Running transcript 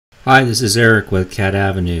Hi, this is Eric with CAD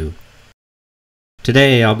Avenue.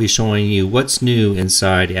 Today I'll be showing you what's new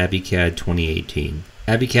inside AViCAD 2018.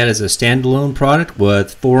 AViCAD is a standalone product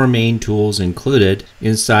with 4 main tools included.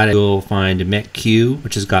 Inside you'll find MECQ,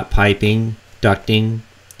 which has got piping, ducting,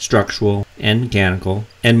 structural, and mechanical,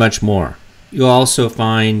 and much more. You'll also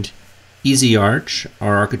find EasyArch,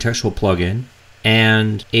 our architectural plugin,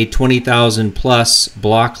 and a 20,000 plus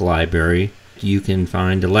block library. You can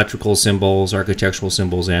find electrical symbols, architectural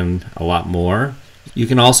symbols, and a lot more. You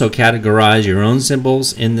can also categorize your own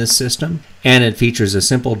symbols in this system, and it features a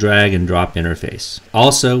simple drag and drop interface.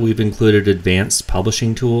 Also, we've included advanced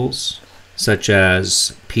publishing tools such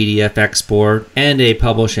as PDF export and a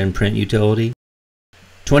publish and print utility.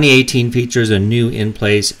 2018 features a new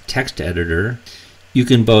in-place text editor. You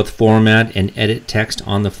can both format and edit text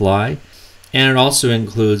on the fly, and it also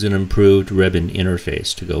includes an improved ribbon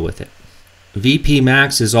interface to go with it. VP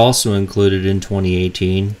Max is also included in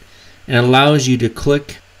 2018 and allows you to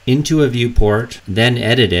click into a viewport, then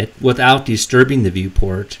edit it without disturbing the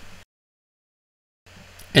viewport,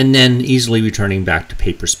 and then easily returning back to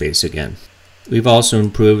paper space again. We've also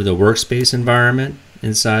improved the workspace environment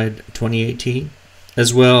inside 2018.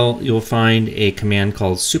 As well, you'll find a command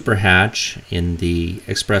called SuperHatch in the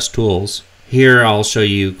Express Tools. Here I'll show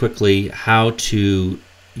you quickly how to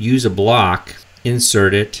use a block,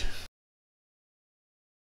 insert it,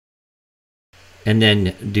 and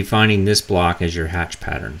then defining this block as your hatch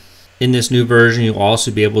pattern. In this new version, you'll also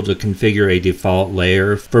be able to configure a default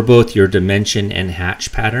layer for both your dimension and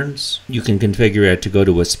hatch patterns. You can configure it to go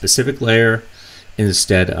to a specific layer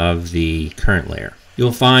instead of the current layer.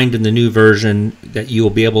 You'll find in the new version that you'll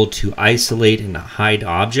be able to isolate and hide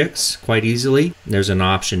objects quite easily. There's an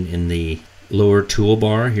option in the lower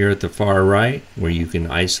toolbar here at the far right where you can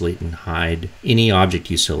isolate and hide any object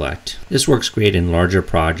you select. This works great in larger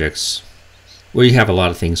projects where you have a lot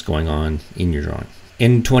of things going on in your drawing.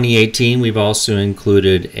 In 2018, we've also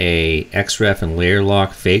included a XREF and layer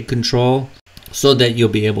lock fade control so that you'll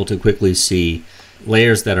be able to quickly see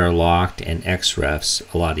layers that are locked and XREFs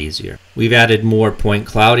a lot easier. We've added more point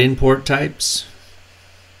cloud import types,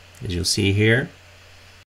 as you'll see here.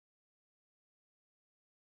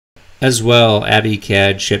 As well,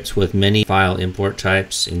 AViCAD ships with many file import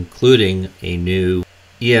types, including a new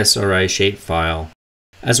ESRI shapefile.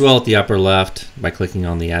 As well, at the upper left, by clicking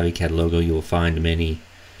on the AViCAD logo, you will find many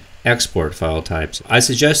export file types. I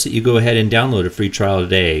suggest that you go ahead and download a free trial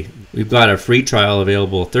today. We've got a free trial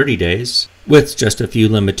available 30 days with just a few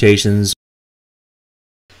limitations.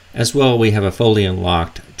 As well, we have a fully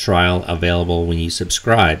unlocked trial available when you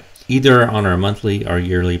subscribe, either on our monthly or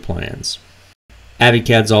yearly plans.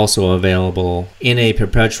 AViCAD is also available in a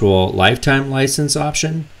perpetual lifetime license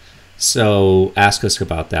option, so ask us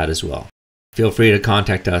about that as well. Feel free to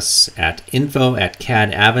contact us at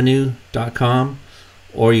info@cadavenue.com,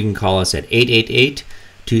 or you can call us at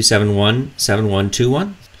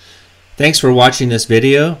 888-271-7121. Thanks for watching this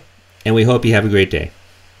video, and we hope you have a great day.